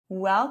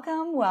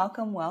Welcome,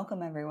 welcome,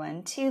 welcome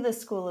everyone to the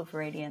School of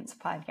Radiance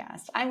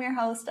podcast. I'm your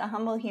host, a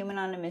humble human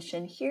on a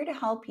mission, here to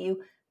help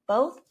you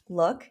both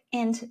look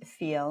and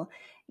feel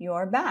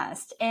your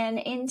best. And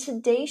in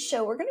today's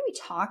show, we're going to be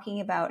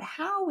talking about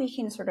how we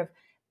can sort of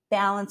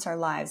balance our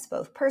lives,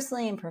 both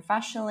personally and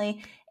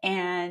professionally.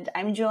 And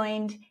I'm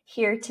joined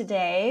here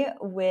today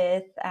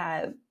with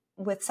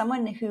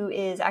someone who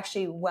is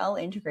actually well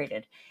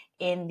integrated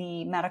in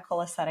the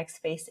medical aesthetic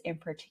space in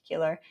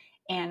particular.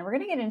 And we're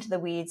going to get into the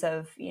weeds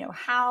of,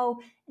 how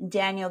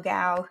Daniel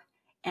Gouw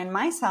and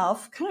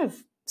myself kind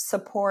of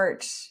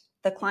support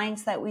the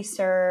clients that we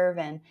serve.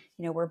 And,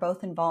 we're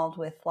both involved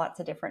with lots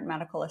of different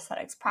medical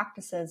aesthetics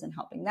practices and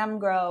helping them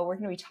grow. We're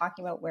going to be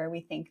talking about where we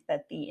think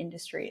that the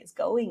industry is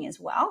going as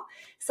well.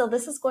 So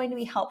this is going to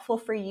be helpful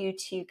for you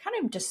to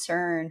kind of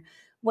discern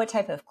what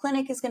type of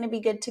clinic is going to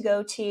be good to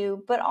go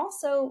to, but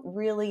also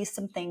really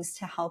some things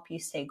to help you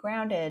stay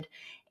grounded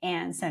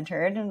and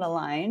centered and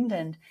aligned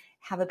and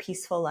have a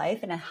peaceful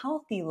life and a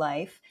healthy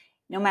life,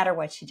 no matter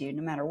what you do,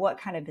 no matter what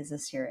kind of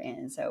business you're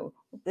in. So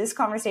this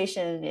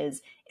conversation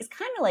is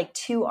kind of like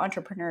two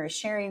entrepreneurs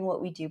sharing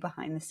what we do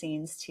behind the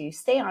scenes to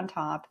stay on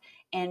top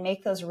and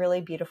make those really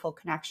beautiful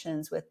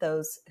connections with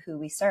those who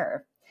we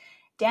serve.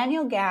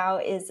 Daniel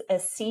Gouw is a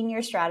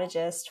senior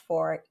strategist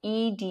for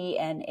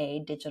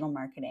EDNA Digital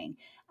Marketing,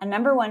 a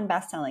 #1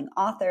 best-selling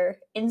author,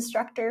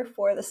 instructor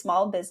for the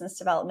Small Business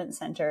Development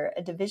Center,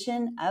 a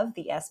division of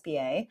the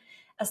SBA,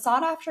 a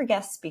sought-after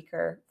guest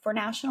speaker for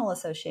national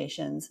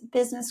associations,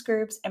 business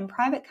groups, and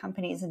private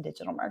companies in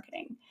digital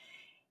marketing.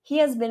 He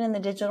has been in the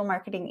digital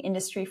marketing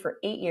industry for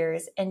 8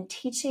 years and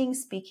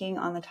speaking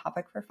on the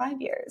topic for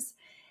 5 years.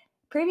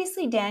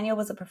 Previously, Daniel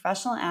was a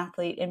professional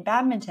athlete in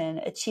badminton,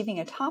 achieving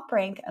a top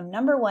rank of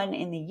 #1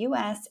 in the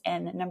US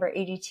and number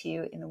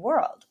 82 in the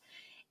world,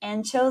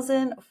 and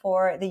chosen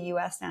for the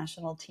US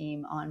national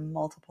team on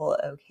multiple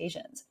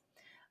occasions.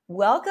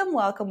 Welcome,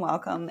 welcome,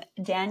 welcome,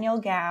 Daniel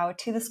Gouw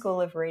to the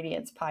School of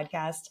Radiance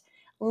podcast.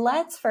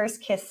 Let's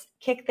first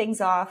kick things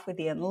off with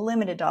the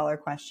unlimited dollar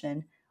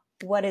question.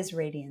 What is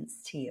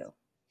radiance to you?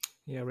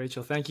 Yeah,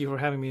 Rachel, thank you for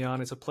having me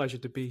on. It's a pleasure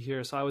to be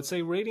here. So I would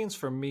say radiance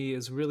for me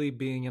is really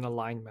being in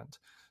alignment.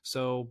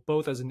 So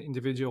both as an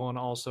individual and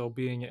also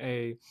being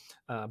a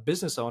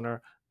business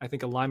owner, I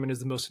think alignment is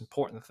the most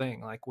important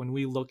thing. Like when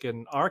we look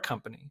in our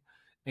company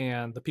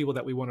and the people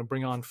that we want to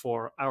bring on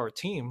for our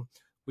team,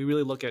 we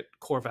really look at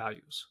core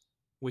values,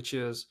 which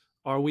is,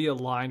 are we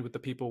aligned with the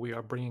people we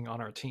are bringing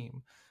on our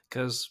team?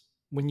 Because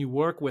when you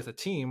work with a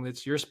team,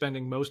 you're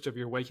spending most of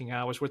your waking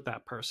hours with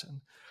that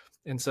person.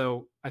 And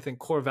so I think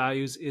core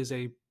values is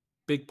a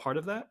big part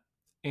of that,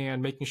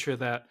 and making sure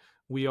that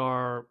we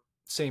are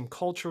same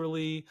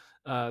culturally,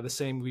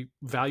 we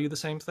value the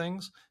same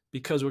things,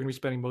 because we're going to be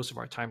spending most of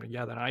our time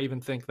together. And I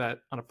even think that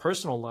on a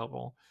personal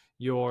level,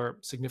 your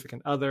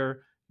significant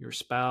other, your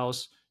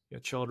spouse, your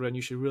children,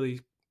 you should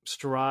really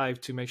strive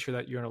to make sure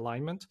that you're in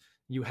alignment.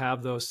 You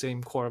have those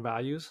same core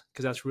values,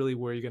 because that's really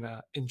where you're going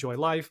to enjoy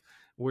life,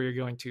 where you're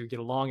going to get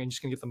along, and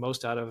just going to get the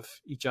most out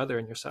of each other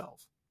and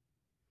yourself.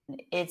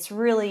 It's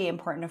really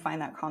important to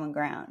find that common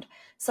ground.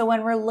 So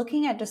when we're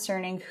looking at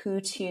discerning who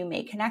to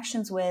make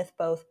connections with,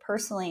 both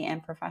personally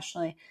and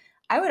professionally,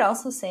 I would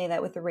also say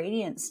that with the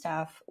radiant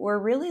stuff, we're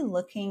really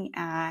looking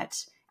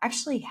at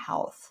actually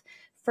health.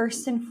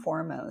 First and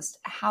foremost,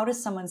 how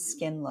does someone's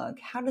skin look?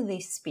 How do they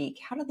speak?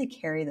 How do they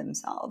carry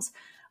themselves?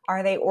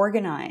 Are they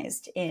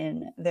organized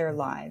in their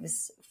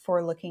lives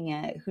for looking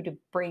at who to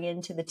bring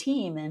into the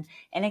team and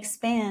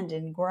expand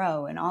and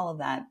grow and all of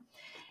that?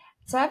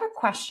 So I have a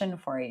question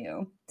for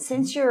you.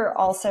 Since you're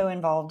also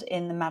involved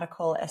in the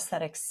medical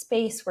aesthetics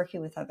space,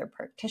 working with other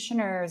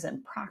practitioners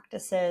and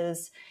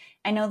practices,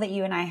 I know that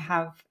you and I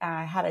have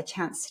had a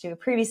chance to do a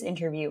previous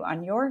interview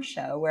on your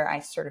show where I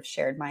sort of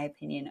shared my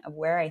opinion of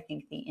where I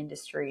think the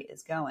industry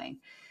is going.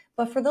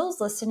 But for those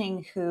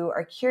listening who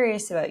are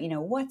curious about,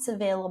 what's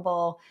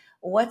available,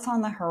 what's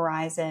on the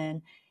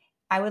horizon,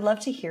 I would love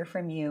to hear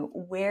from you.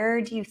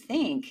 Where do you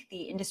think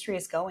the industry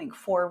is going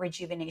for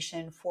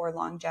rejuvenation, for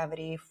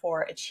longevity,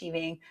 for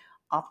achieving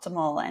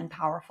optimal and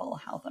powerful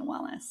health and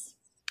wellness?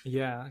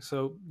 Yeah.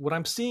 So what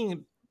I'm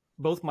seeing,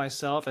 both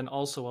myself and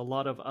also a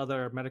lot of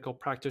other medical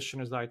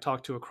practitioners that I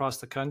talk to across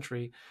the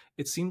country,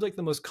 it seems like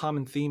the most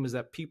common theme is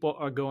that people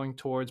are going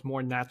towards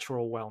more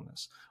natural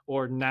wellness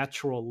or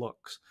natural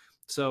looks.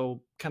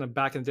 So kind of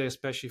back in the day,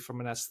 especially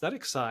from an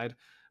aesthetic side,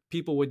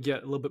 people would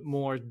get a little bit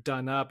more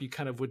done up. You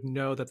kind of would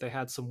know that they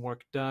had some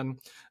work done,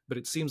 but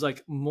it seems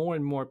like more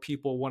and more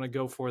people want to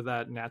go for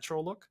that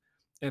natural look,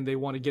 and they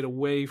want to get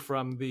away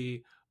from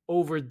the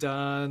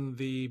overdone,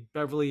 the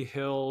Beverly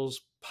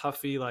Hills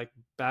puffy, like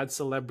bad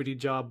celebrity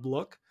job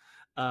look.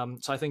 So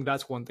I think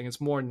that's one thing.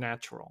 It's more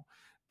natural,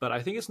 but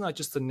I think it's not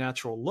just the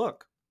natural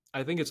look.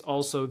 I think it's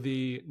also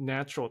the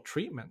natural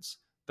treatments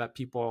that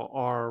people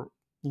are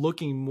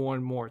looking more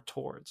and more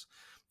towards.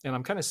 And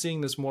I'm kind of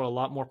seeing this more, a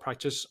lot more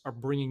practitioners are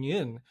bringing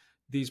in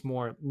these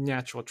more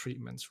natural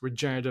treatments,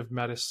 regenerative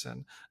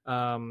medicine,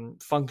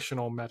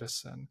 functional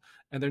medicine.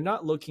 And they're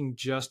not looking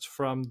just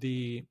from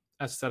the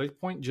aesthetic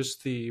point,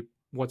 just the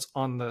what's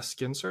on the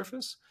skin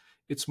surface.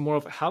 It's more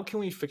of how can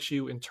we fix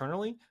you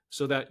internally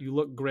so that you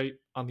look great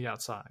on the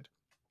outside.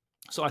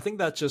 So I think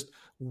that's just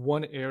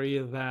one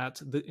area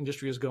that the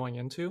industry is going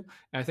into.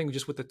 And I think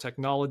just with the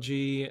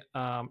technology,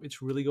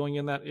 it's really going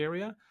in that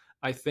area.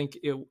 I think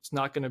it's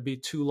not going to be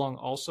too long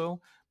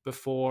also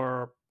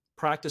before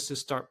practices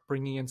start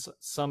bringing in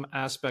some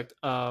aspect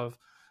of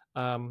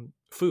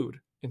food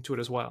into it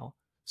as well.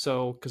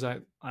 So because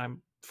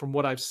I'm from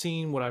what I've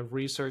seen, what I've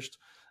researched,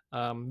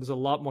 there's a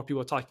lot more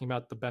people talking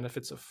about the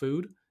benefits of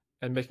food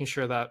and making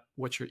sure that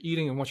what you're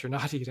eating and what you're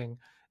not eating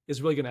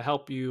is really going to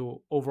help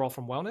you overall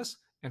from wellness.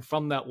 And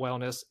from that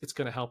wellness, it's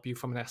going to help you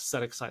from an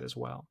aesthetic side as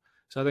well.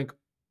 So I think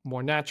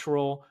more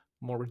natural,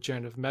 more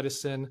regenerative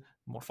medicine,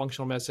 more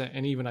functional medicine,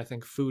 and even I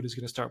think food is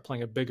going to start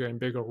playing a bigger and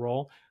bigger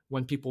role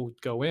when people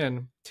go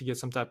in to get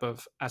some type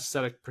of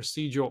aesthetic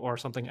procedure or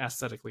something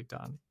aesthetically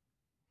done.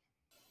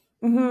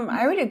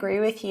 I would agree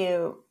with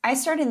you. I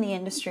started in the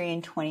industry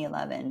in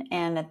 2011,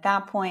 and at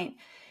that point,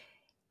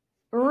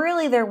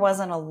 really there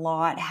wasn't a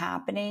lot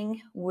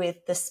happening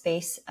with the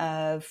space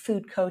of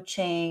food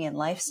coaching and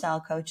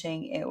lifestyle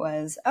coaching. It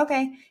was,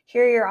 okay,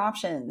 here are your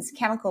options: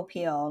 chemical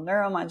peel,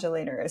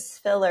 neuromodulators,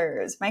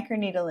 fillers,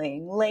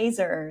 microneedling,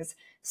 lasers,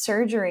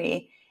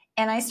 surgery.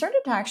 And I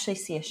started to actually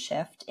see a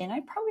shift in,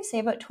 I'd probably say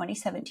about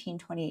 2017,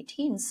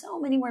 2018. So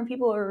many more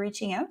people were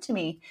reaching out to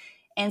me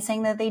and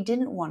saying that they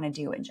didn't want to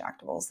do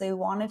injectables. They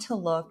wanted to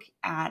look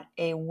at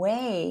a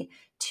way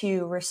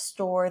to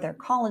restore their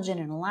collagen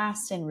and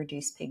elastin,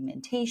 reduce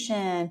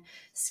pigmentation,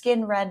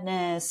 skin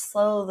redness,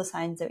 slow the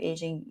signs of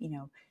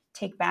aging,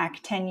 take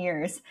back 10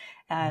 years,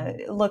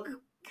 look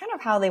kind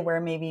of how they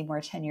were maybe more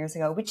 10 years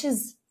ago, which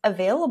is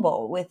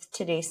available with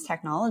today's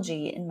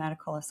technology in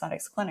medical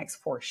aesthetics clinics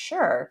for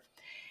sure.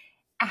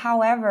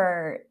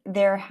 However,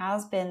 there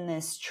has been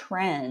this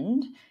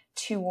trend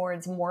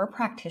towards more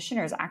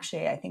practitioners.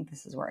 Actually, I think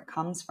this is where it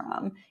comes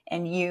from.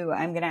 And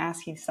I'm going to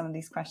ask you some of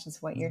these questions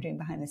of what you're doing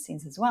behind the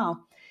scenes as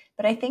well.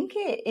 But I think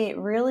it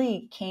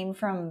really came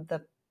from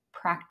the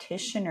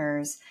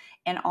practitioners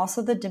and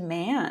also the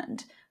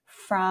demand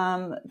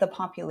from the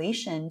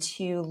population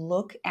to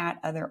look at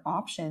other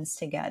options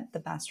to get the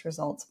best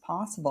results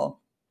possible.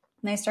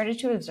 And I started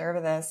to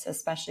observe this,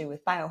 especially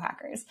with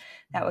biohackers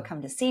that would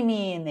come to see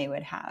me and they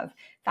would have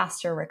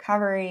faster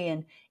recovery.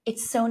 And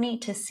it's so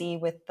neat to see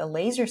with the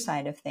laser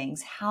side of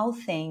things, how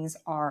things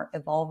are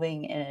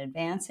evolving and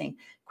advancing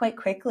quite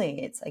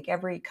quickly. It's like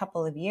every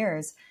couple of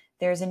years,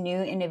 there's a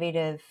new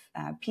innovative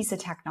piece of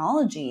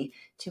technology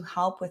to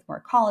help with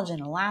more collagen,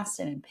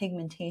 elastin, and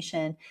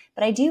pigmentation.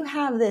 But I do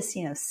have this,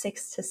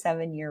 6 to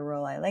 7 year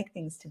rule. I like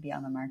things to be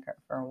on the market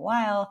for a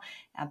while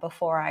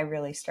before I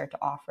really start to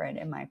offer it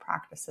in my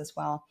practice as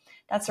well.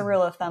 That's a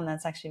rule of thumb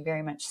that's actually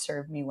very much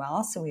served me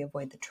well, so we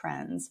avoid the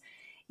trends.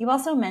 You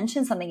also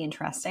mentioned something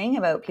interesting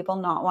about people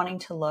not wanting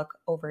to look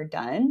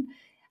overdone.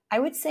 I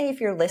would say if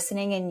you're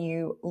listening and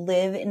you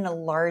live in a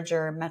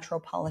larger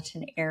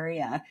metropolitan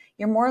area,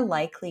 you're more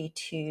likely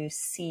to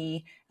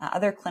see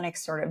other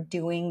clinics sort of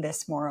doing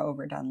this more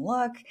overdone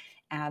look.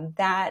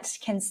 That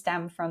can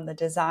stem from the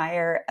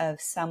desire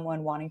of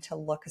someone wanting to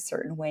look a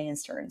certain way in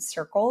certain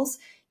circles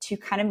to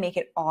kind of make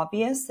it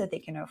obvious that they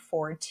can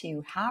afford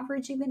to have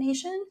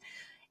rejuvenation.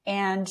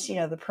 And,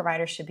 the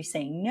provider should be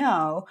saying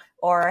no,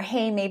 or,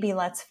 hey, maybe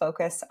let's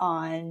focus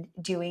on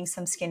doing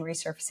some skin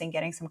resurfacing,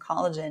 getting some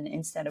collagen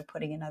instead of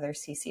putting another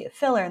cc of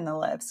filler in the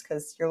lips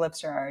because your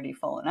lips are already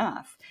full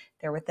enough.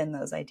 They're within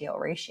those ideal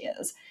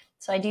ratios.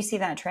 So I do see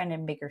that trend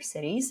in bigger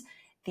cities.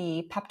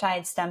 The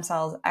peptide stem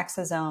cells,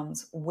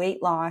 exosomes,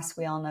 weight loss.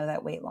 We all know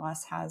that weight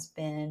loss has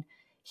been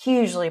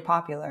hugely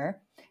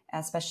popular,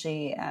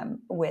 especially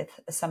with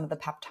some of the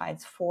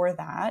peptides for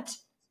that.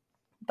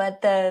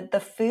 But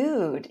the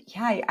food,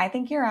 yeah, I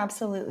think you're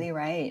absolutely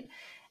right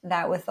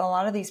that with a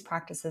lot of these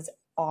practices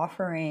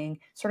offering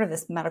sort of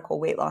this medical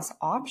weight loss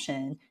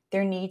option,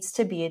 there needs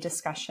to be a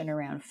discussion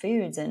around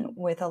foods. And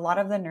with a lot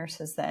of the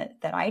nurses that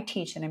I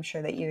teach, and I'm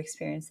sure that you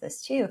experience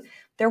this too,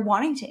 they're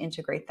wanting to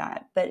integrate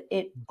that. But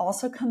it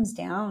also comes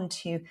down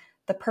to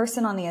the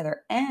person on the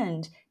other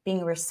end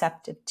being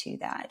receptive to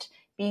that,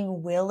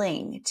 being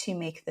willing to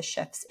make the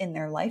shifts in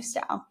their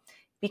lifestyle,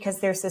 because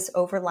there's this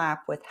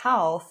overlap with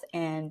health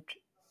and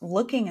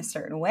looking a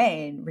certain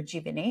way and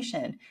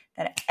rejuvenation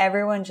that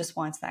everyone just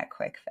wants that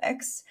quick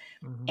fix.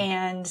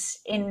 And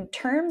in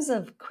terms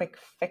of quick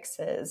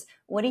fixes,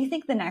 what do you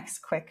think the next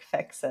quick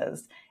fix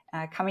is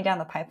coming down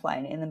the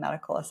pipeline in the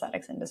medical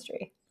aesthetics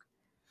industry?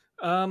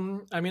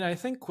 I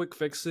think quick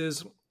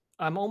fixes,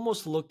 I'm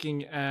almost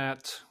looking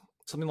at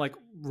something like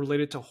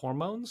related to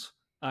hormones.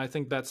 I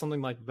think that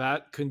something like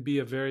that could be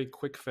a very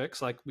quick fix.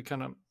 Like we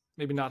kind of,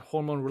 maybe not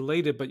hormone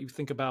related, but you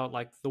think about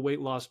like the weight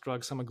loss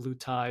drug,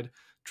 semaglutide,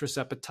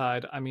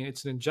 tirzepatide.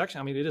 It's an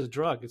injection. It is a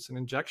drug. It's an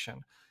injection.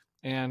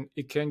 And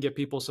it can get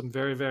people some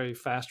very, very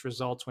fast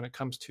results when it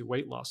comes to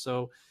weight loss.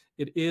 So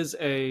it is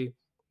a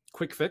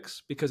quick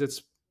fix because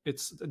it's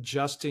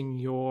adjusting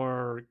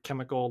your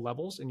chemical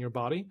levels in your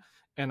body.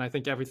 And I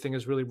think everything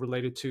is really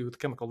related to the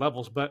chemical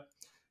levels. But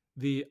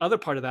the other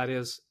part of that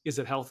is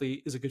it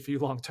healthy? Is it good for you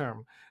long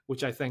term?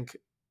 Which I think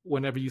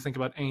whenever you think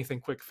about anything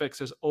quick fix,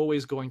 there's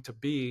always going to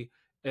be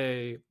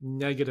a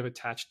negative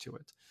attached to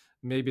it.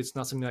 Maybe it's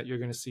not something that you're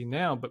going to see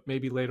now, but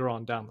maybe later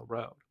on down the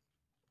road.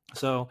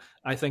 So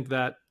I think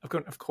that,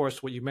 of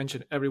course, what you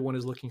mentioned, everyone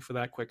is looking for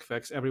that quick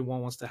fix.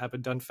 Everyone wants to have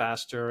it done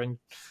faster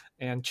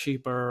and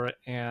cheaper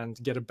and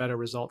get a better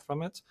result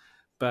from it.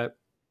 But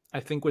I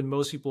think when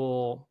most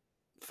people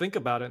think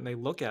about it and they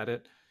look at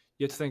it,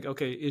 you have to think,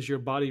 okay, is your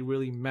body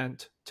really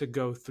meant to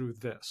go through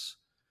this?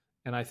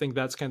 And I think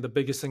that's kind of the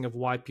biggest thing of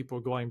why people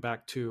are going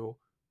back to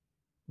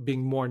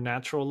being more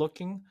natural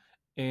looking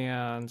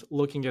and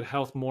looking at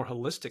health more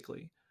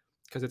holistically,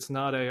 because it's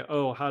not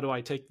oh, how do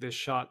I take this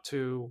shot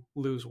to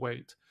lose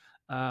weight?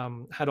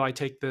 How do I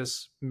take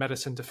this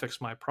medicine to fix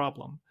my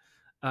problem?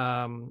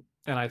 And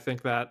I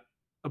think that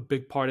a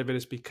big part of it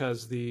is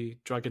because the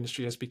drug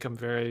industry has become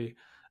very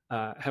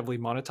heavily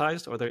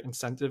monetized, or their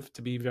incentive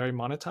to be very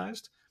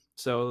monetized.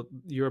 So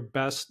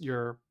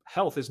your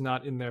health is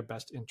not in their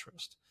best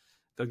interest.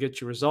 They'll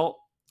get you result,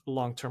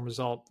 long-term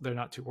result, they're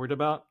not too worried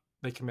about.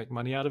 They can make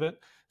money out of it.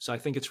 So I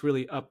think it's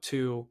really up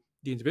to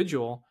the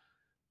individual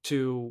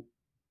to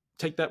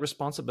take that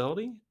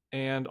responsibility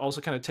and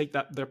also kind of take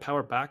their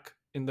power back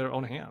in their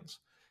own hands.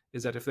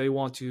 Is that if they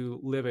want to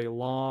live a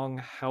long,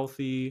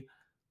 healthy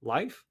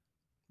life,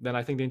 then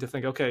I think they need to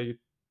think, okay,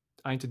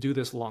 I need to do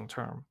this long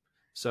term.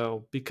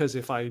 So because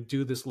if I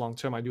do this long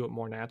term, I do it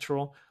more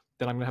natural,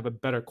 then I'm going to have a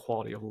better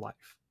quality of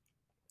life.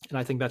 And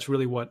I think that's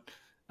really what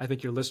I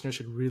think your listeners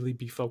should really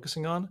be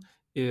focusing on,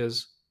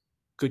 is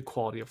good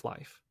quality of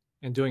life,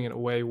 and doing it in a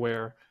way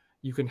where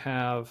you can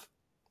have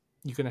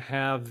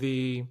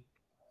the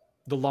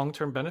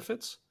long-term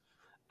benefits,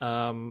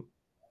 but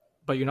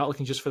you're not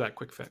looking just for that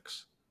quick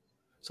fix.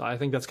 So I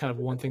think that's kind of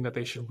one thing that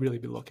they should really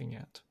be looking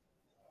at.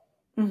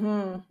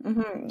 Mm-hmm,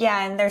 mm-hmm.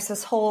 Yeah, and there's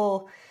this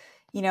whole,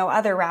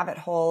 other rabbit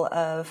hole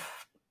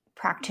of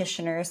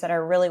practitioners that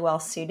are really well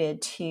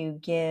suited to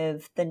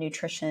give the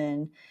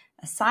nutrition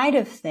side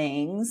of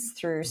things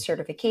through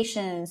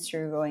certifications,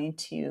 through going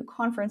to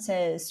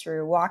conferences,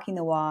 through walking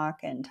the walk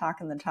and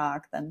talking the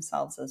talk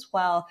themselves as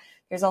well.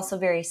 There's also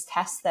various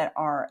tests that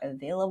are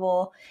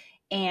available.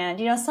 And,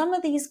 some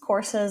of these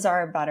courses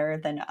are better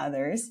than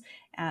others.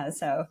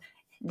 So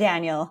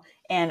Daniel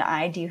and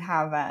I do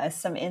have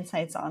some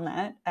insights on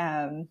that.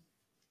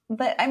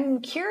 But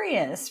I'm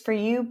curious for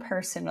you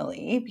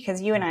personally,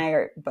 because you and I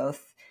are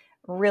both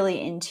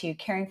really into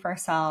caring for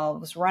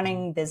ourselves,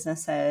 running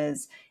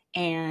businesses,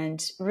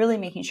 and really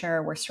making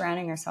sure we're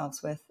surrounding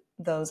ourselves with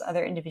those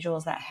other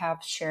individuals that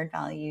have shared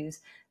values,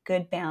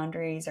 good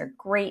boundaries, are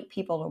great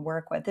people to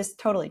work with. This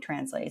totally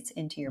translates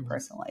into your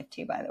personal life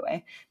too, by the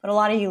way. But a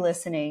lot of you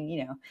listening,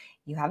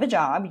 you have a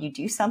job, you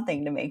do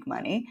something to make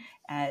money.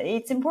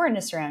 It's important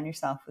to surround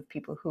yourself with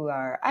people who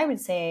are, I would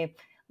say,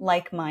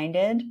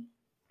 like-minded.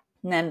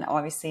 And then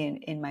obviously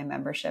in my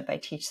membership, I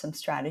teach some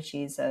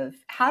strategies of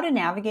how to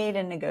navigate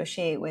and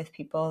negotiate with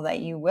people that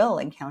you will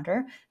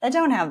encounter that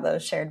don't have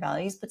those shared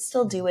values, but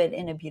still do it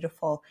in a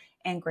beautiful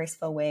and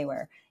graceful way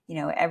where,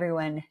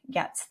 everyone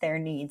gets their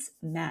needs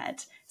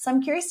met. So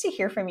I'm curious to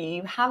hear from you.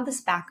 You have this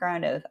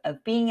background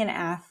of being an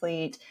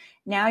athlete.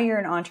 Now you're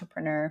an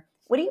entrepreneur.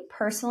 What do you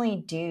personally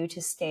do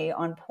to stay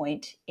on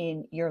point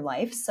in your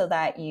life so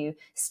that you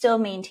still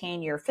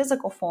maintain your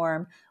physical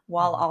form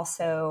while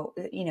also,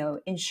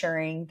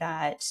 ensuring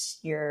that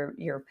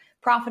your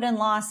profit and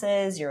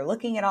losses, you're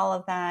looking at all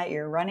of that,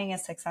 you're running a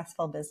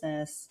successful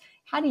business?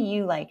 How do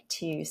you like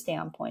to stay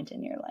on point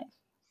in your life?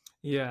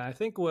 Yeah, I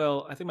think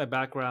my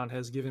background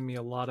has given me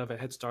a lot of a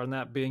head start on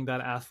that, being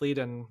that athlete.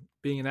 And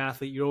being an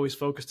athlete, you're always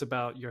focused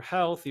about your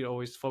health. You're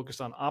always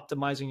focused on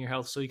optimizing your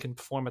health so you can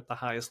perform at the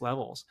highest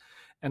levels.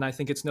 And I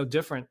think it's no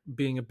different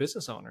being a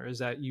business owner, is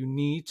that you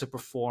need to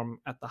perform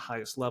at the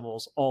highest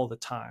levels all the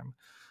time.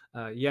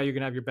 Yeah, you're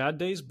going to have your bad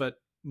days, but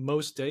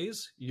most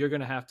days you're going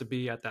to have to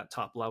be at that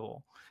top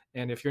level.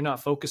 And if you're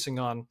not focusing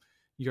on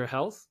your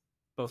health,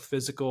 both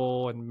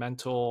physical and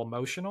mental,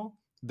 emotional,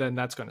 then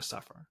that's going to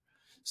suffer.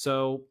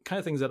 So kind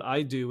of things that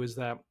I do is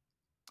that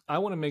I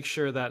want to make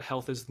sure that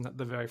health is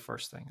the very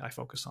first thing I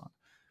focus on,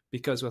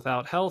 because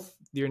without health,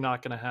 you're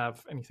not going to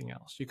have anything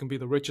else. You can be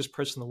the richest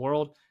person in the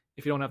world.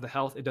 If you don't have the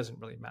health, it doesn't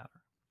really matter.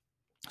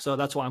 So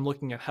that's why I'm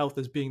looking at health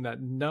as being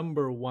that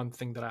number one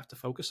thing that I have to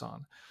focus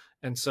on.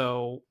 And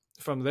so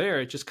from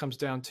there, it just comes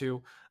down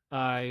to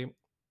I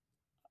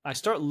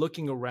start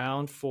looking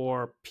around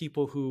for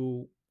people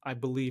who I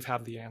believe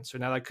have the answer.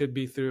 Now that could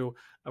be through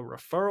a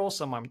referral,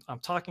 someone I'm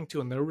talking to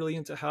and they're really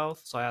into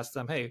health. So I ask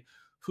them, hey,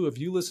 who have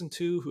you listened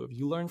to? Who have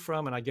you learned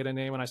from? And I get a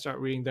name and I start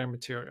reading their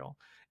material.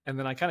 And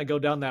then I kind of go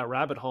down that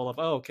rabbit hole of,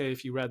 oh, okay,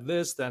 if you read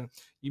this, then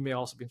you may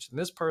also be interested in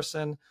this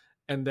person.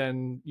 And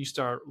then you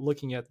start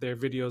looking at their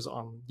videos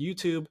on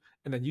YouTube,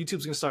 and then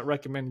YouTube's going to start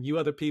recommending you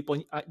other people.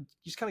 And you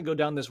just kind of go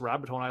down this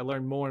rabbit hole, and I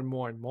learn more and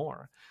more and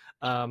more.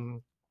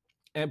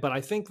 But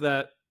I think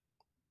that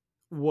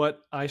what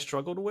I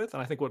struggled with,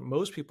 and I think what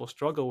most people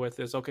struggle with,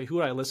 is, okay, who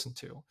do I listen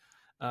to?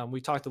 We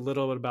talked a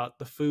little bit about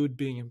the food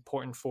being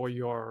important for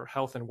your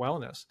health and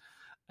wellness.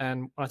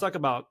 And when I talk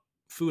about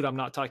food, I'm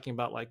not talking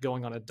about like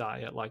going on a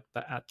diet like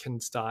the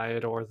Atkins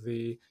diet or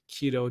the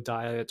keto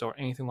diet or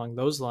anything along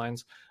those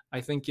lines. I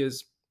think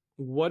is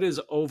what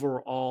is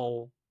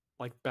overall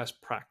like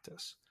best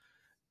practice.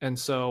 And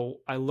so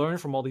I learn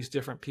from all these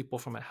different people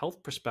from a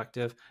health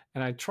perspective,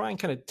 and I try and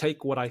kind of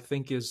take what I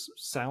think is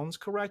sounds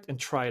correct and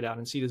try it out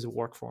and see does it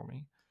work for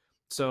me.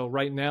 So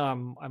right now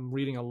I'm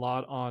reading a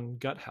lot on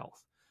gut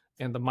health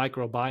and the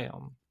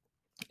microbiome,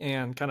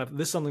 and kind of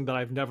this is something that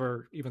I've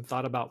never even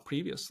thought about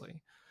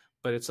previously.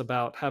 But it's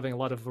about having a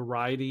lot of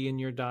variety in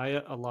your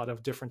diet, a lot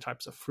of different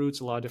types of fruits,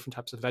 a lot of different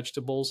types of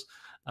vegetables.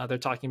 They're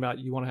talking about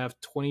you want to have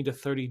 20 to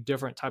 30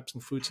 different types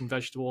of fruits and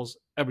vegetables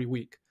every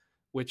week,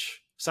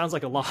 which sounds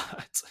like a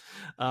lot.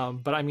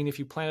 But I mean, if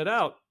you plan it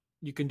out,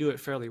 you can do it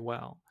fairly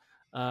well.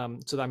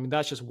 So I mean,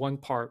 that's just one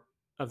part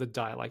of the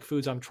diet, like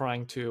foods I'm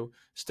trying to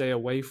stay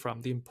away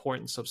from, the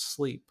importance of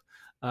sleep,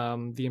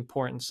 the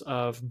importance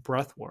of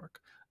breath work,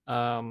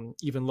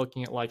 even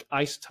looking at like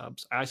ice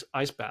tubs,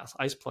 ice baths,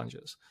 ice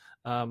plunges,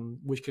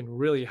 which can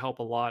really help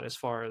a lot as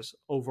far as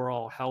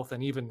overall health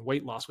and even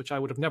weight loss, which I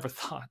would have never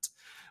thought.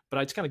 But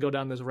I just kind of go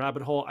down this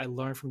rabbit hole. I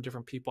learn from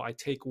different people. I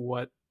take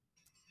what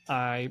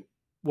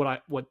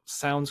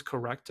sounds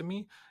correct to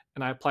me,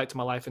 and I apply it to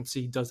my life and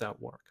see, does that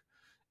work?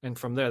 And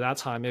from there,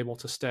 that's how I'm able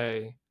to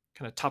stay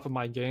kind of top of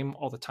my game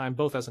all the time,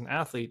 both as an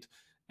athlete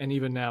and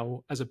even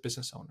now as a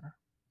business owner.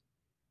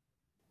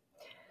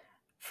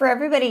 For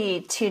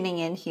everybody tuning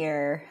in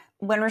here,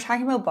 when we're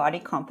talking about body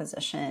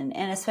composition,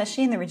 and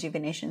especially in the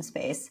rejuvenation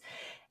space,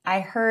 I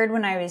heard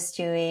when I was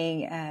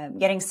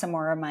getting some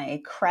more of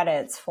my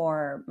credits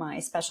for my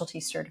specialty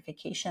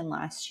certification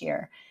last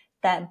year,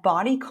 that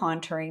body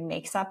contouring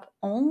makes up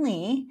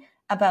only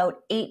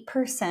about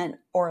 8%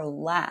 or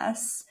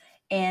less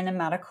in a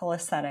medical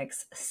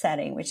aesthetics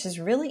setting, which is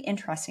really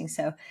interesting.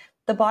 So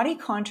the body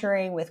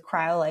contouring with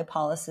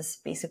cryolipolysis,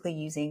 basically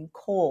using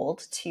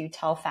cold to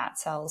tell fat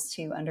cells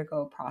to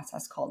undergo a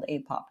process called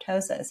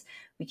apoptosis.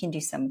 We can do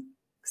some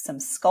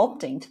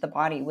sculpting to the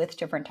body with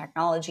different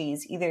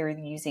technologies, either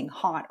using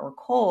hot or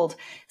cold.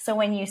 So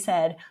when you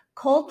said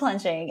cold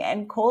plunging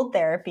and cold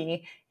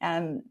therapy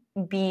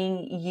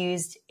being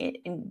used,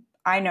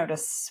 I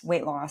notice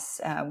weight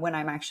loss when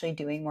I'm actually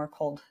doing more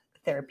cold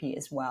therapy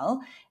as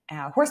well.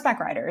 Horseback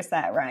riders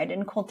that ride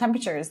in cold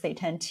temperatures, they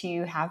tend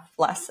to have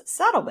less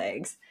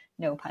saddlebags,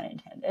 no pun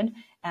intended.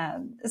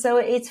 So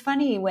it's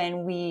funny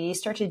when we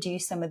start to do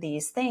some of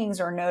these things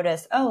or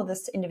notice, oh,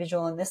 this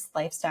individual in this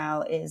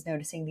lifestyle is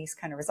noticing these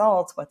kind of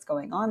results, what's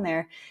going on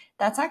there.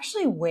 That's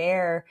actually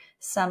where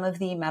some of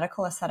the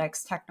medical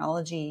aesthetics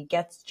technology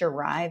gets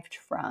derived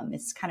from.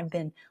 It's kind of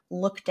been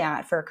looked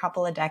at for a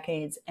couple of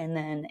decades, and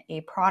then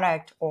a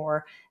product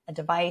or a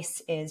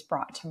device is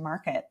brought to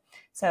market.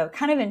 So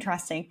kind of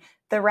interesting.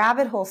 The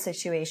rabbit hole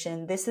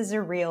situation, this is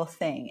a real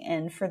thing.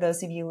 And for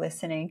those of you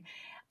listening,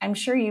 I'm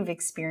sure you've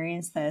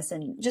experienced this.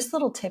 And just a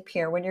little tip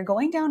here, when you're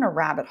going down a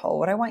rabbit hole,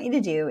 what I want you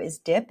to do is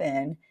dip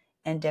in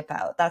and dip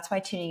out. That's why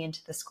tuning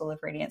into the School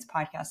of Radiance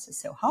podcast is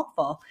so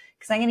helpful,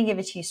 because I'm going to give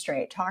it to you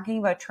straight, talking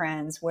about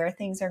trends, where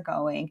things are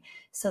going,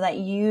 so that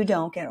you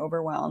don't get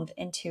overwhelmed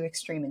and too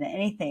extreme into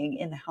anything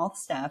in the health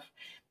stuff.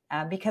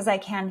 Because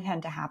that can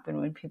tend to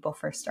happen when people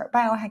first start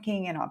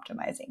biohacking and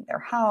optimizing their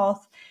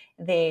health.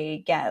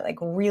 They get like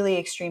really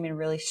extreme and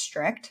really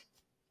strict,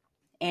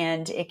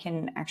 and it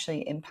can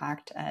actually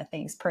impact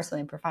things personally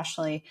and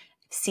professionally.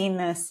 I've seen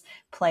this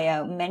play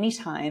out many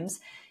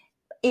times.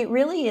 It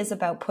really is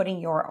about putting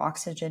your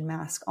oxygen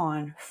mask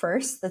on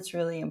first. That's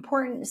really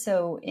important.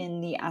 So in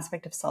the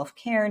aspect of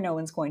self-care, no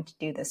one's going to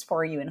do this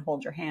for you and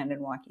hold your hand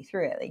and walk you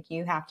through it. Like,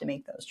 you have to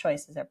make those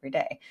choices every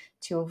day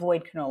to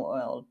avoid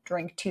canola oil,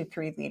 drink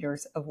 2-3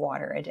 liters of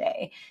water a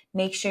day.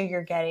 Make sure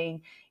you're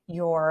getting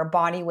your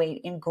body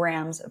weight in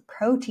grams of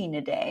protein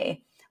a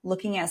day.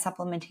 Looking at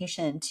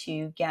supplementation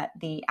to get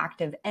the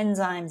active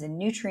enzymes and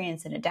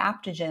nutrients and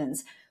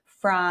adaptogens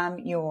from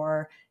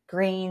your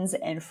grains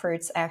and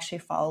fruits. I actually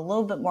follow a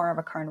little bit more of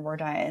a carnivore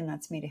diet, and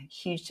that's made a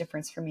huge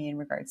difference for me in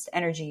regards to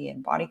energy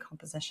and body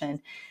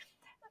composition.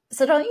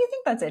 So don't you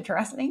think that's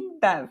interesting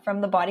that from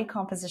the body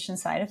composition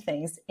side of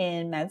things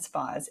in med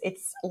spas,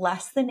 it's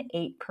less than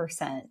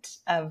 8%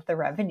 of the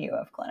revenue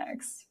of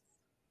clinics?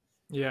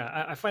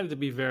 Yeah, I find it to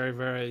be very,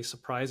 very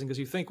surprising, because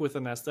you think with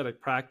an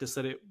aesthetic practice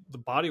that the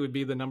body would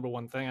be the number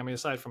one thing. I mean,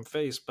 aside from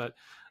face, but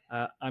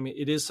I mean,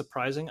 it is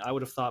surprising. I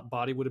would have thought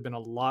body would have been a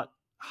lot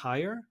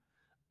higher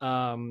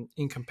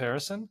in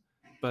comparison,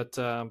 but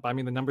I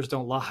mean, the numbers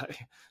don't lie.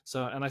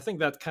 So, and I think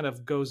that kind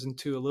of goes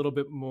into a little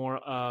bit more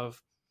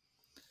of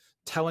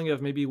telling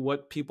of maybe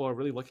what people are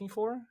really looking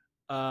for.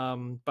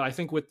 But I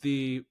think with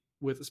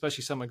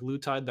especially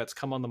semaglutide that's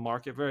come on the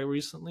market very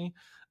recently,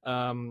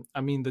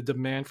 I mean, the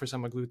demand for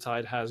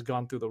semaglutide has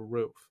gone through the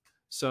roof.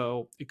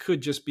 So it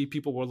could just be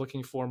people were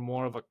looking for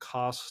more of a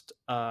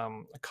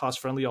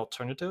cost-friendly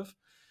alternative.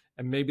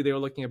 And maybe they were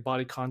looking at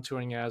body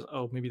contouring as,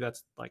 oh, maybe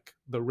that's like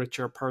the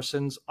richer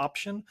person's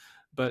option,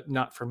 but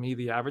not for me,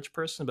 the average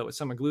person. But with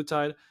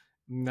semaglutide,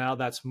 now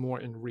that's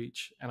more in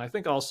reach. And I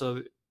think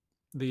also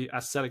the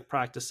aesthetic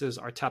practices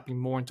are tapping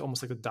more into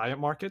almost like the diet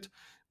market,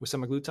 with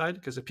semaglutide,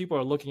 because if people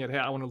are looking at, hey,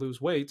 I want to lose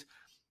weight,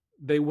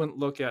 they wouldn't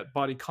look at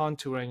body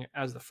contouring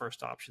as the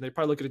first option. They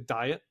probably look at a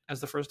diet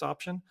as the first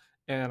option.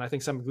 And I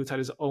think semaglutide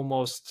is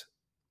almost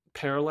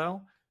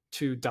parallel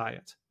to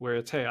diet, where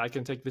it's, hey, I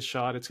can take this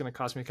shot, it's going to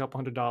cost me a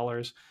couple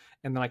 $100,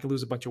 and then I can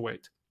lose a bunch of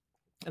weight,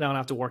 and I don't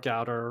have to work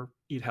out or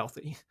eat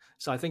healthy.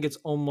 So I think it's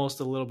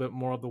almost a little bit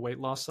more of the weight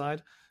loss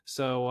side.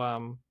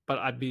 So, but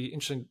I'd be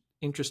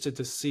interested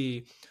to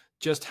see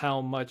just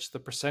how much the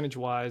percentage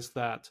wise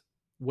that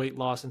weight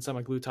loss and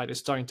semaglutide is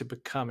starting to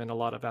become in a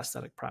lot of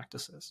aesthetic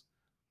practices.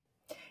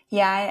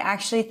 Yeah, I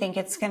actually think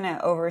it's going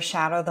to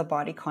overshadow the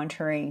body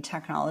contouring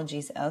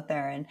technologies out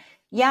there. And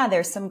yeah,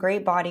 there's some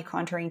great body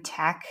contouring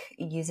tech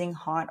using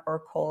hot or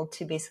cold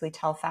to basically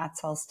tell fat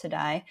cells to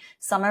die.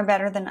 Some are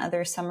better than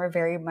others. Some are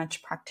very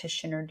much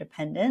practitioner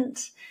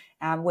dependent,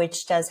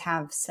 which does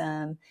have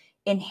some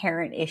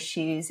inherent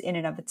issues in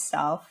and of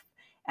itself.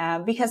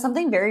 Because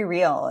something very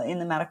real in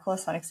the medical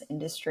aesthetics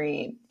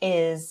industry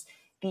is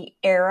the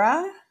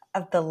era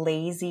of the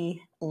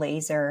lazy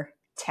laser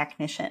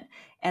technician.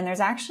 And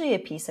there's actually a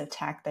piece of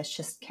tech that's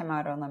just come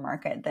out on the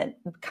market that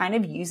kind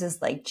of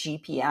uses like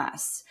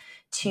GPS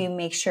to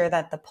make sure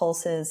that the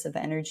pulses of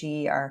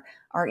energy are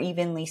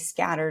evenly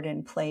scattered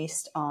and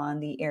placed on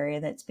the area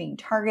that's being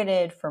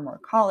targeted for more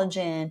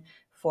collagen,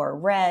 for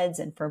reds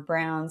and for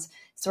browns.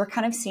 So we're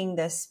kind of seeing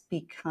this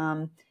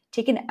become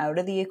taken out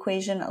of the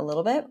equation a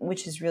little bit,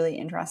 which is really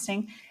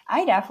interesting.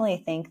 I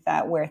definitely think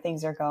that where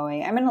things are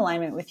going, I'm in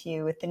alignment with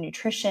you with the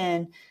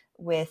nutrition,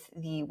 with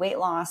the weight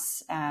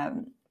loss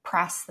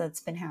press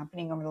that's been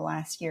happening over the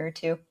last year or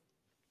two.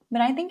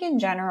 But I think in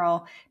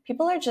general,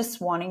 people are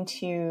just wanting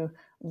to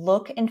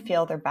look and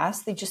feel their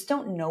best. They just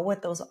don't know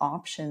what those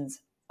options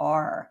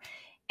are.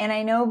 And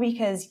I know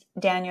because,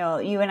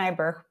 Daniel, you and I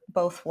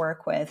both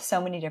work with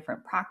so many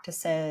different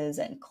practices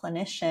and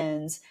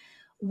clinicians.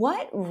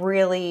 What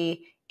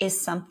really is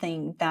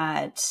something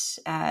that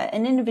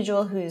an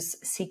individual who's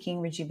seeking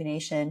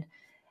rejuvenation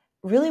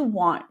really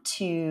want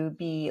to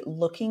be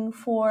looking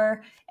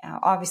for?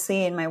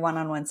 Obviously, in my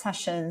one-on-one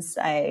sessions,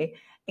 I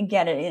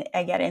get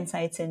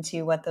insights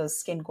into what those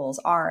skin goals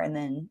are, and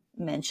then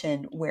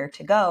mention where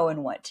to go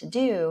and what to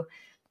do.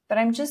 But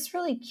I'm just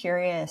really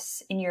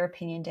curious, in your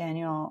opinion,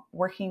 Daniel,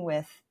 working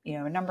with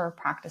a number of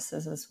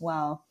practices as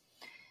well,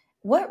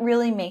 what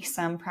really makes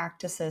some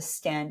practices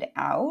stand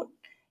out,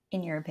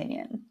 in your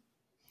opinion?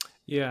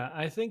 Yeah,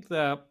 I think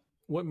that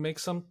what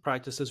makes some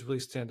practices really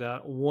stand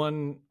out,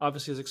 one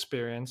obviously is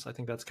experience. I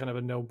think that's kind of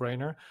a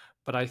no-brainer.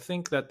 But I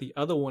think that the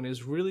other one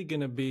is really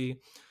going to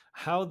be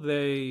how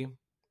they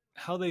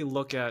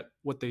look at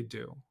what they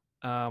do.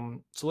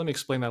 So let me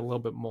explain that a little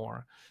bit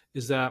more.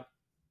 Is that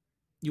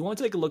you want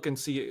to take a look and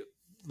see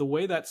the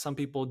way that some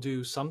people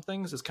do some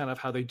things is kind of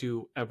how they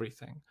do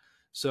everything.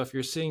 So if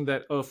you're seeing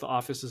that, if the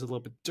office is a little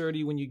bit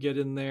dirty when you get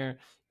in there,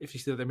 if you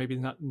see that they're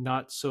maybe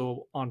not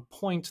so on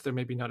point, they're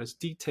maybe not as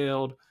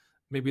detailed,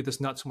 maybe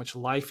there's not so much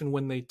life in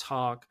when they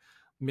talk,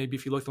 maybe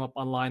if you look them up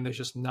online, there's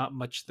just not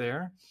much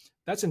there,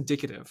 that's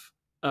indicative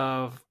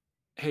of,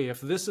 hey,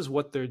 if this is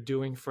what they're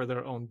doing for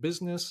their own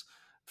business,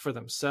 for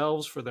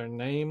themselves, for their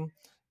name,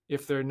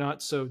 if they're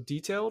not so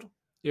detailed,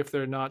 if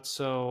they're not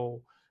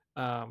so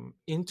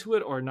into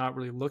it or not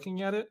really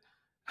looking at it,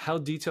 how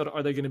detailed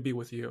are they going to be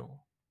with you?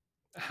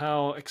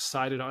 How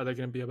excited are they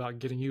going to be about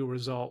getting you a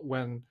result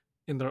when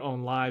in their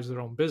own lives,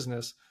 their own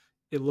business,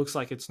 it looks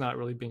like it's not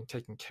really being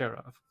taken care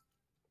of?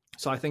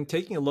 So I think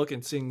taking a look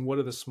and seeing what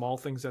are the small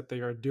things that they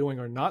are doing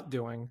or not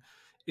doing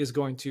is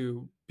going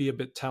to be a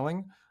bit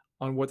telling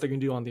on what they're going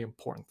to do on the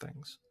important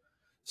things.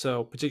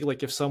 So particularly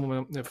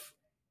if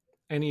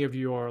any of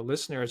your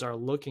listeners are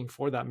looking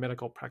for that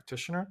medical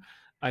practitioner,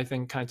 I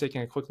think kind of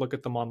taking a quick look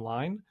at them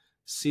online,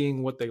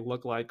 seeing what they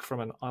look like from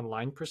an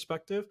online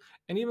perspective,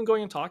 and even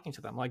going and talking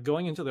to them, like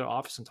going into their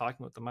office and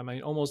talking with them. I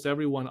mean, almost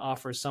everyone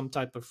offers some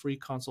type of free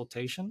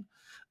consultation.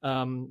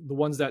 The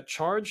ones that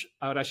charge,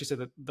 I would actually say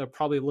that they're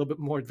probably a little bit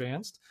more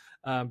advanced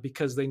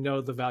because they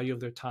know the value of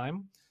their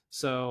time.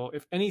 So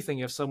if anything,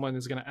 if someone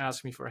is going to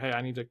ask me for, hey,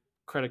 I need a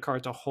credit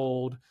card to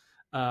hold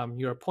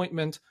your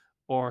appointment,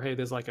 or hey,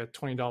 there's like a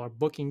 $20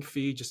 booking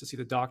fee just to see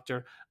the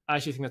doctor, I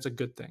actually think that's a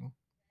good thing.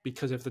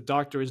 Because if the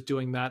doctor is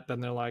doing that, then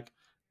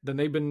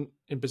they've been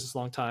in business a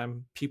long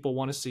time. People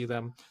want to see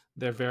them.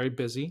 They're very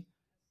busy.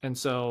 And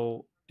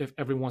so if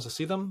everyone wants to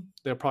see them,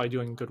 they're probably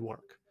doing good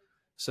work.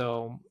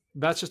 So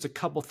that's just a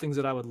couple things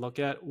that I would look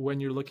at when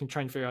you're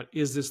trying to figure out,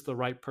 is this the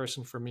right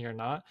person for me or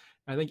not?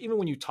 And I think even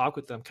when you talk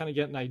with them, kind of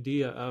get an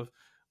idea of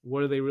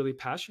what are they really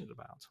passionate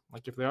about?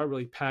 Like if they are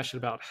really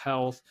passionate about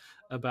health,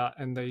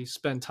 and they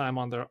spend time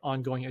on their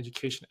ongoing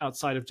education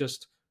outside of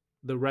just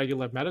the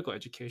regular medical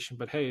education,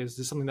 but hey, is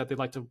this something that they'd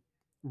like to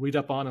read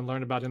up on and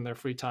learn about in their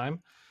free time?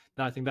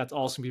 Then I think that's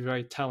also going to be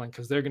very telling,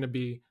 because they're going to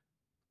be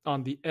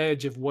on the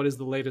edge of what is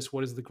the latest,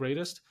 what is the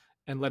greatest,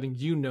 and letting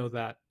you know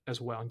that as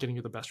well and getting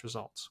you the best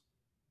results.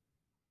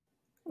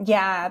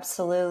 Yeah,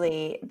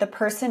 absolutely. The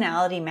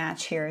personality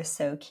match here is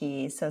so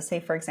key. So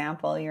say, for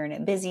example, you're in a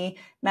busy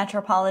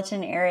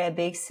metropolitan area,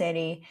 big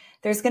city,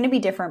 there's going to be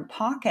different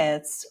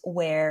pockets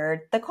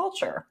where the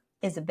culture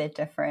is a bit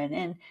different.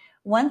 And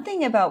one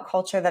thing about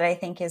culture that I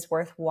think is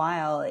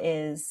worthwhile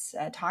is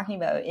talking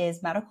about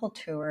is medical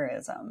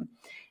tourism.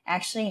 I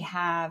actually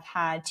have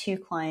had two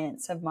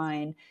clients of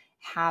mine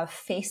have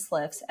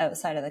facelifts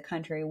outside of the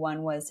country.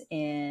 One was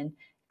in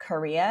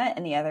Korea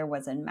and the other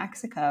was in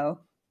Mexico.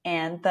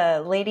 And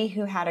the lady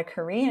who had a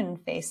Korean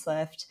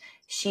facelift,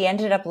 she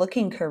ended up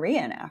looking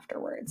Korean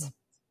afterwards.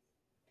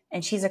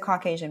 And she's a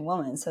Caucasian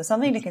woman, so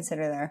something to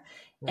consider there.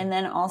 Yeah. And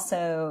then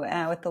also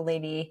with the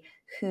lady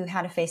who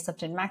had a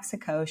facelift in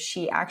Mexico,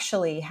 she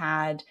actually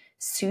had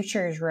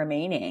sutures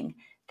remaining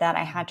that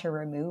I had to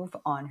remove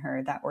on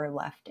her that were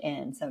left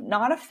in. So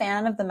not a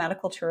fan of the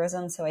medical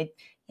tourism. So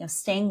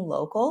staying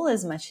local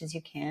as much as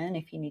you can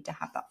if you need to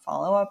have that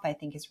follow-up, I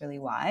think is really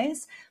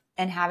wise.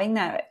 And having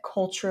that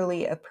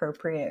culturally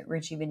appropriate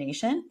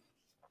rejuvenation.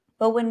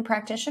 But when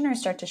practitioners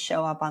start to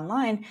show up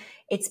online,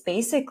 it's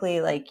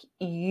basically like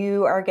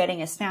you are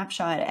getting a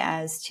snapshot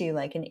as to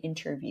like an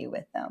interview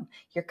with them.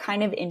 You're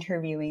kind of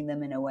interviewing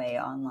them in a way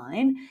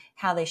online,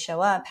 how they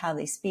show up, how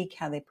they speak,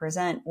 how they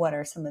present, what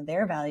are some of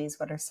their values,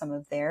 what are some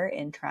of their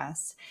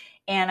interests.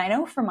 And I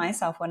know for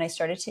myself, when I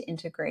started to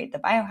integrate the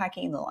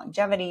biohacking, the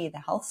longevity, the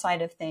health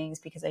side of things,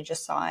 because I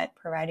just saw it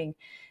providing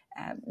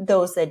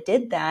those that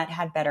did that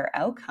had better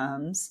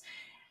outcomes,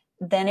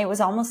 then it was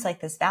almost like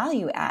this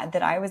value add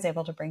that I was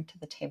able to bring to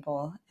the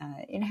table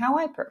in how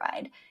I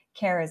provide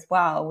care as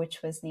well,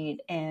 which was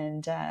neat.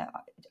 And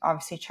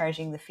obviously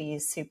charging the fee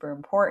is super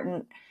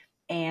important.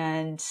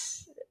 And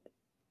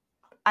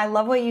I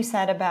love what you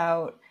said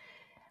about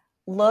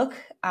look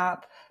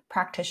up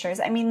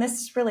practitioners. I mean,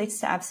 this relates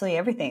to absolutely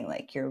everything,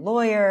 like your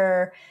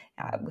lawyer,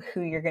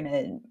 who you're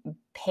going to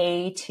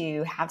pay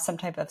to have some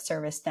type of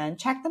service done.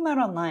 Check them out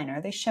online.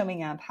 Are they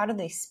showing up? How do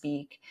they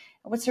speak?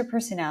 What's their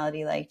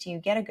personality like? Do you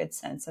get a good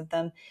sense of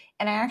them?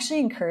 And I actually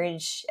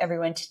encourage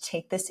everyone to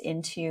take this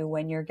into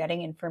when you're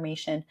getting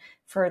information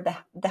for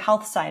the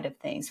health side of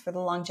things, for the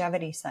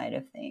longevity side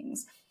of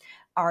things.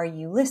 Are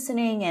you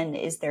listening? And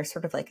is there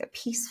sort of like a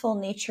peaceful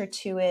nature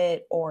to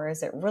it? Or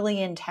is it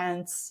really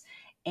intense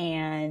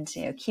and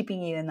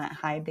keeping you in that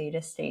high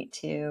beta state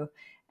too?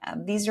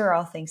 These are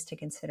all things to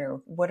consider.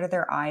 What are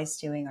their eyes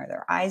doing? Are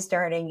their eyes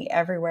darting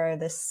everywhere,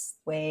 this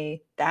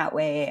way, that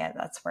way?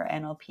 That's where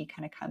NLP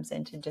kind of comes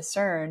in to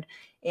discern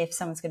if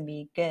someone's going to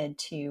be good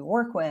to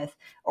work with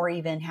or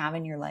even have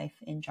in your life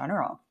in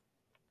general.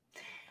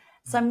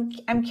 So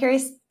I'm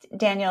curious,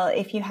 Daniel,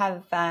 if you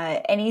have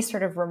any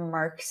sort of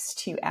remarks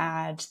to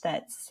add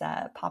that's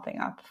popping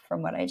up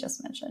from what I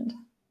just mentioned.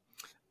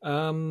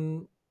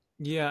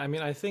 Yeah, I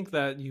mean, I think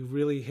that you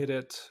really hit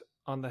it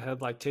on the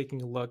head, like taking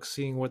a look,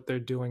 seeing what they're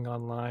doing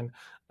online.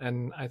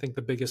 And I think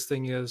the biggest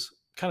thing is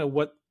kind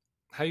of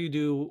how you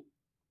do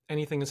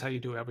anything is how you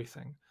do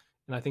everything.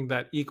 And I think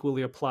that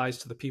equally applies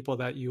to the people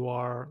that you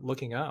are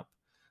looking up.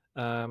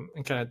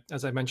 And kind of,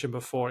 as I mentioned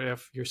before,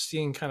 if you're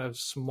seeing kind of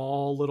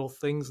small little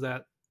things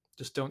that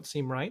just don't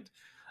seem right,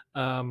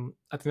 I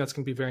think that's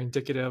going to be very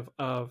indicative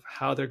of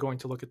how they're going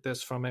to look at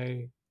this from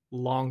a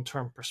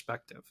long-term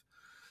perspective.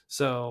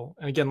 So,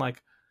 and again,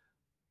 like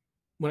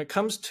when it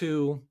comes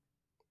to,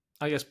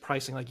 I guess,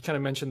 pricing, like you kind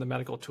of mentioned the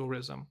medical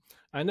tourism.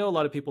 I know a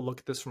lot of people look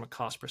at this from a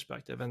cost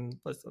perspective, and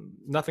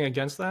nothing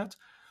against that,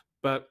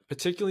 but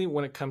particularly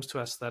when it comes to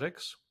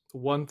aesthetics,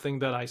 one thing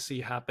that I see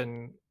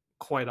happen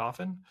quite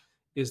often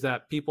is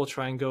that people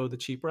try and go the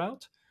cheap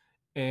route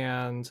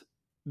and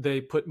they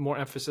put more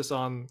emphasis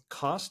on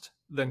cost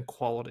than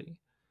quality.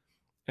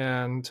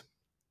 And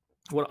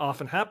what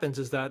often happens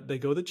is that they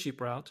go the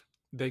cheap route,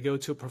 they go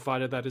to a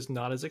provider that is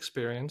not as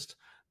experienced,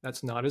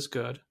 that's not as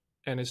good,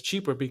 and is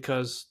cheaper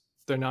because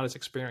they're not as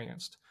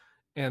experienced.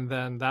 And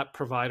then that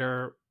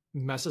provider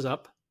messes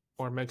up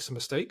or makes a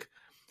mistake.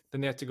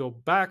 Then they have to go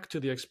back to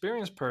the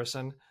experienced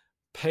person,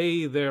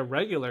 pay their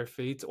regular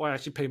fee, or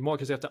actually pay more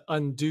because they have to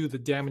undo the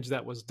damage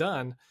that was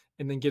done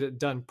and then get it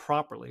done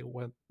properly,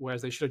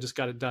 whereas they should have just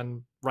got it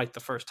done right the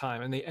first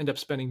time. And they end up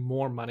spending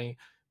more money,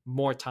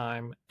 more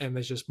time, and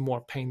there's just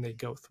more pain they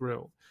go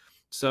through.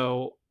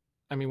 So,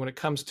 I mean, when it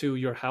comes to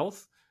your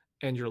health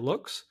and your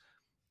looks,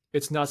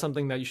 it's not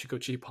something that you should go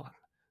cheap on.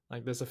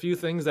 Like there's a few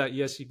things that,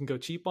 yes, you can go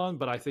cheap on,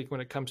 but I think when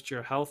it comes to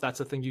your health, that's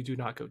the thing you do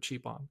not go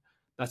cheap on.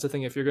 That's the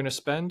thing. If you're going to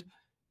spend,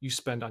 you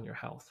spend on your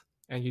health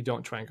and you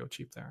don't try and go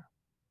cheap there.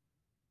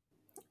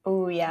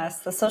 Oh,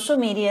 yes. The social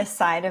media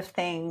side of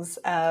things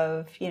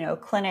of,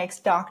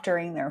 clinics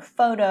doctoring their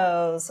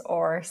photos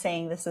or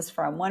saying this is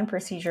from one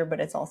procedure,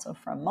 but it's also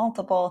from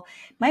multiple.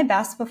 My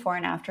best before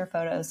and after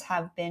photos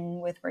have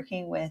been with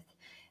working with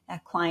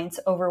clients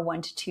over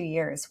 1 to 2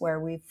 years where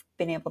we've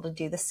been able to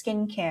do the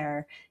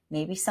skincare,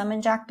 maybe some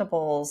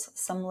injectables,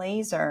 some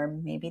laser,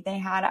 maybe they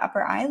had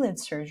upper eyelid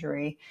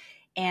surgery,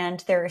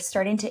 and they're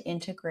starting to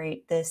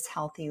integrate this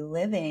healthy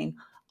living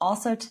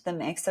also to the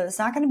mix. So it's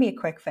not going to be a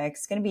quick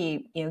fix. It's going to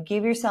be,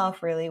 give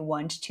yourself really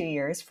 1 to 2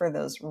 years for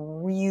those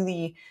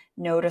really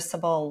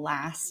noticeable,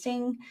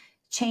 lasting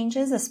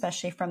changes,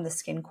 especially from the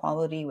skin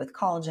quality with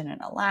collagen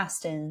and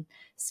elastin,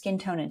 skin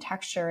tone and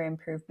texture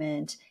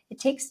improvement. It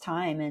takes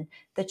time. And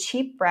the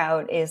cheap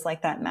route is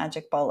like that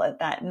magic bullet,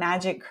 that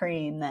magic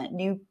cream, that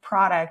new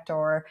product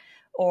or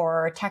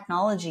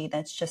technology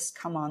that's just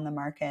come on the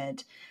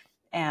market.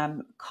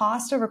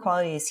 Cost over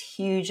quality is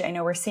huge. I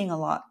know we're seeing a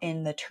lot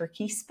in the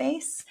turkey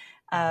space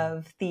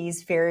of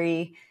these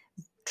very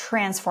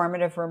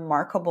transformative,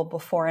 remarkable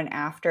before and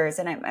afters.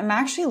 And I'm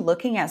actually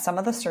looking at some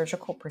of the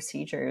surgical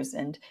procedures.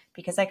 And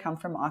because I come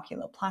from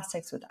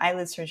oculoplastics with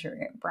eyelid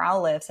surgery and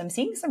brow lifts, I'm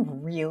seeing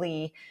some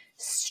really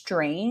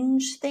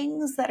strange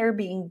things that are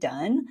being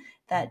done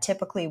that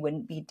typically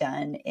wouldn't be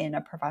done in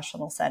a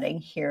professional setting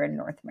here in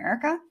North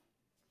America.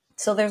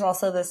 So there's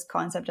also this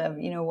concept of,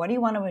 what do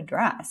you want to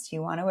address? Do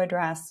you want to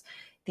address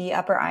the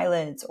upper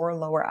eyelids or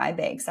lower eye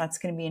bags? That's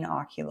going to be an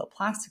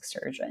oculoplastic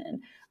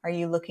surgeon. Are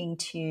you looking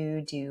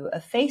to do a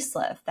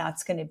facelift?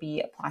 That's going to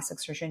be a plastic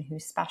surgeon who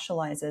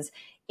specializes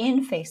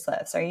in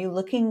facelifts. Are you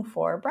looking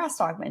for breast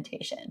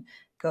augmentation?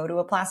 Go to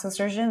a plastic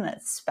surgeon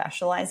that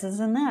specializes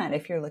in that.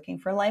 If you're looking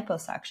for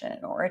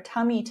liposuction or a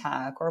tummy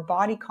tuck or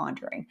body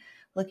contouring,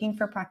 looking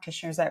for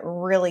practitioners that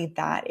really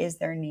that is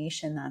their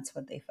niche and that's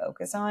what they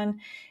focus on,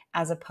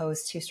 as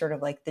opposed to sort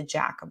of like the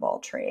jack of all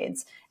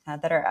trades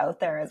that are out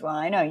there as well.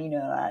 I know you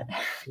know that,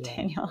 Yeah.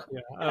 Daniel.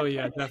 Yeah. Oh,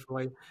 yeah,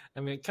 definitely. I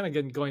mean, kind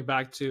of going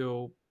back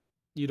to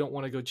you don't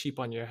want to go cheap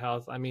on your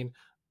health. I mean,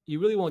 you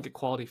really want to get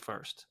quality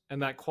first.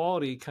 And that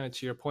quality, kind of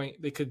to your point,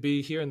 it could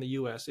be here in the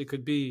US, it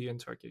could be in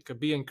Turkey, it could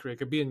be in Korea, it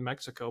could be in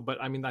Mexico. But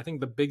I mean, I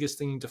think the biggest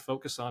thing to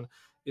focus on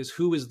is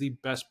who is the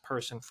best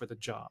person for the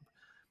job.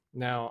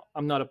 Now,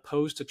 I'm not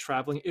opposed to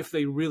traveling if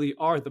they really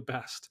are the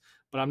best,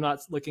 but I'm not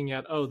looking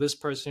at, oh, this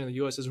person in the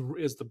US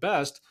is the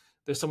best.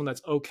 There's someone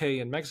that's okay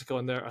in Mexico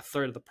and they're a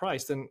third of the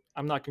price, then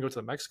I'm not going to go to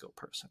the Mexico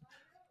person.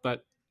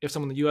 But if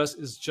someone in the US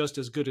is just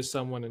as good as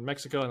someone in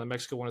Mexico and the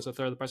Mexico one is a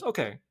third of the price,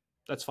 okay,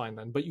 that's fine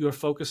then. But you're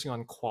focusing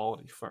on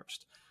quality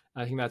first.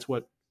 I think that's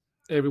what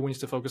everyone needs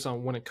to focus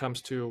on when it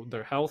comes to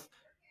their health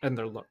and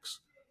their looks.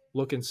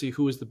 Look and see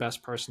who is the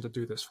best person to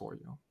do this for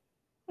you.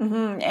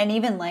 Mm-hmm. And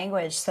even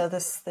language. So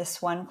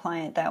this one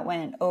client that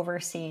went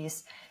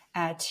overseas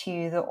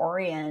to the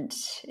Orient,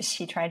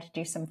 she tried to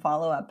do some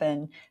follow-up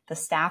and the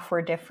staff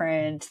were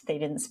different. They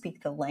didn't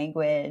speak the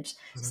language.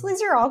 Mm-hmm. So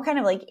these are all kind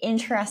of like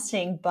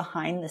interesting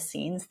behind the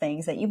scenes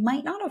things that you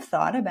might not have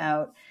thought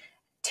about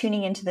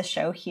tuning into the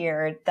show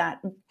here that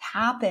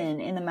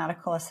happen in the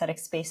medical aesthetic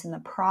space in the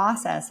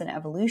process and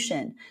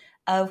evolution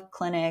of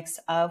clinics,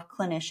 of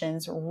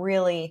clinicians.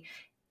 Really,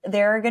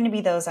 there are going to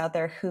be those out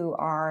there who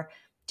are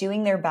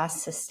doing their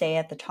best to stay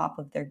at the top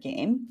of their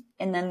game.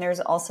 And then there's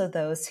also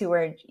those who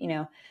are,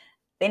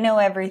 they know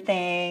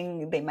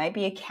everything. They might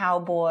be a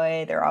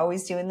cowboy. They're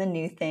always doing the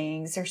new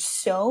things. There's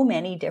so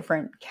many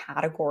different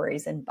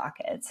categories and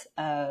buckets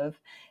of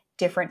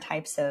different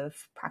types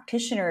of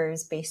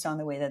practitioners based on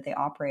the way that they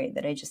operate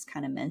that I just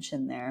kind of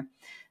mentioned there.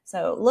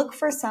 So look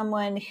for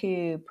someone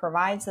who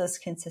provides those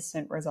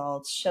consistent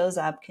results, shows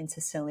up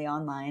consistently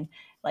online.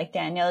 Like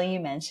Daniel, you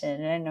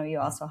mentioned, and I know you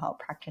also help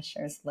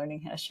practitioners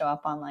learning how to show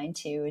up online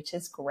too, which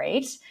is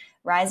great.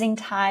 Rising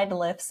tide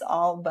lifts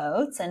all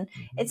boats. And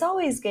it's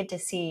always good to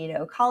see,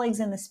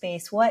 colleagues in the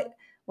space, what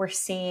we're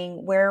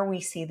seeing, where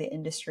we see the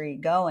industry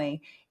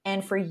going.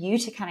 And for you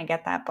to kind of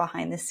get that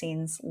behind the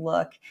scenes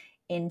look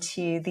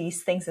into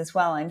these things as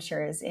well, I'm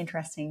sure is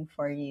interesting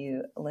for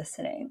you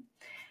listening.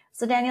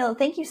 So Daniel,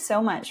 thank you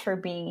so much for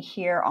being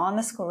here on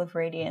the School of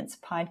Radiance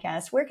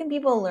podcast. Where can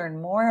people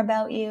learn more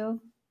about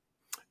you?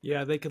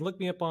 Yeah, they can look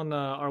me up on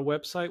our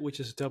website, which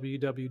is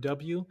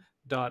www.edna,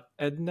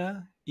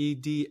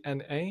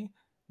 EDNA,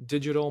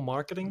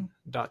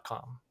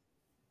 digitalmarketing.com.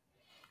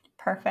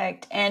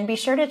 Perfect. And be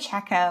sure to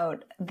check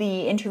out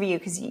the interview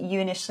because you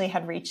initially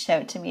had reached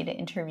out to me to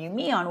interview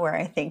me on where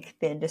I think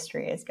the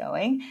industry is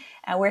going.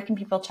 Where can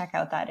people check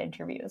out that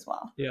interview as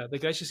well? Yeah, they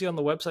can actually see on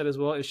the website as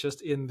well. It's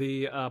just in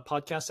the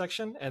podcast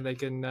section, and they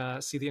can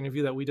see the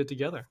interview that we did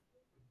together.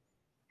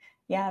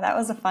 Yeah, that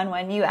was a fun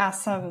one. You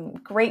asked some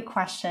great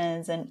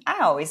questions, and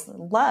I always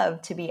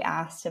love to be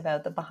asked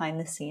about the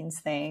behind the scenes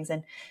things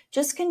and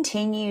just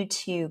continue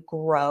to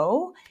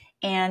grow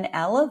and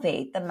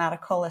elevate the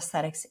medical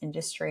aesthetics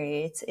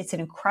industry. It's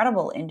an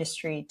incredible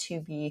industry to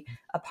be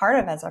a part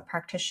of as a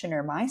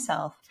practitioner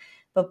myself.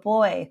 But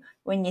boy,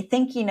 when you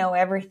think you know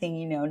everything,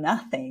 you know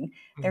nothing.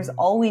 There's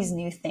always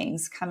new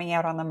things coming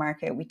out on the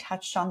market. We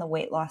touched on the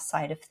weight loss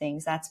side of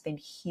things. That's been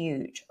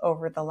huge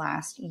over the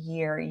last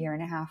year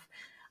and a half.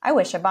 I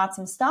wish I bought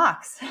some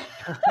stocks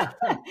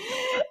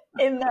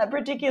in that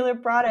particular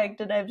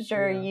product, and I'm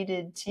sure you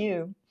did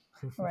too,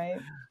 right?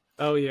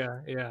 Oh,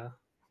 yeah.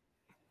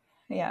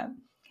 Yeah.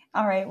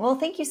 All right. Well,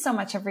 thank you so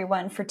much,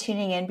 everyone, for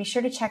tuning in. Be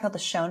sure to check out the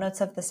show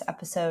notes of this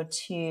episode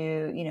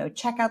to,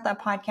 check out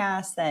that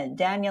podcast that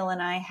Daniel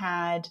and I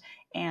had,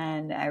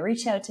 and I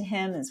reached out to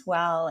him as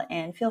well.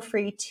 And feel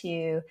free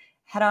to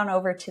head on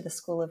over to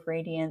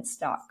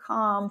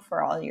theschoolofradiance.com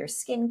for all your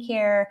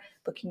skincare,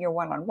 booking your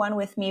one-on-one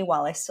with me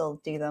while I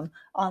still do them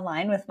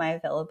online with my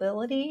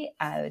availability,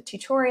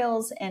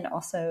 tutorials, and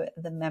also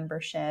the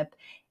membership.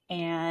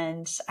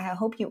 And I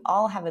hope you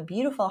all have a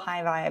beautiful,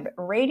 high vibe,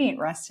 radiant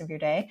rest of your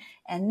day.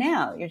 And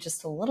now you're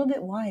just a little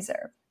bit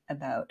wiser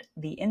about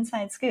the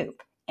inside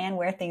scoop and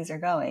where things are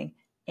going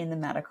in the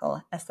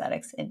medical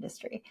aesthetics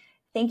industry.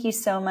 Thank you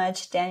so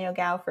much, Daniel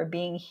Gouw, for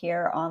being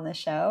here on the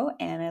show.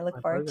 And I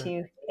look forward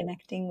to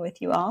connecting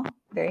with you all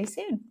very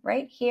soon,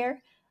 right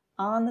here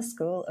on the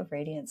School of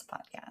Radiance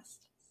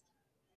podcast.